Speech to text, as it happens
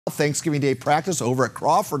Thanksgiving Day practice over at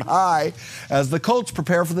Crawford High as the Colts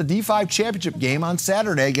prepare for the D5 championship game on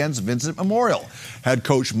Saturday against Vincent Memorial. Head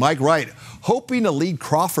coach Mike Wright hoping to lead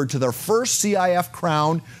Crawford to their first CIF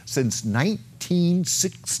crown since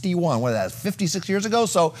 1961. What is that, 56 years ago?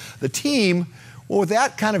 So the team, well, with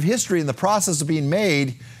that kind of history in the process of being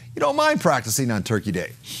made, you don't mind practicing on Turkey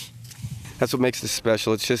Day. That's what makes this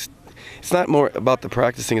special. It's not more about the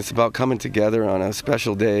practicing, it's about coming together on a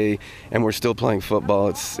special day, and we're still playing football.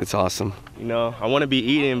 It's awesome. You know, I want to be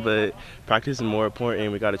eating, but practice is more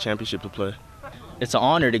important. We got a championship to play. It's an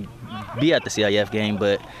honor to be at the CIF game,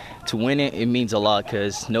 but to win it, it means a lot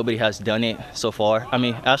because nobody has done it so far. I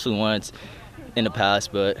mean, actually once in the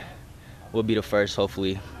past, but we'll be the first,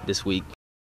 hopefully, this week.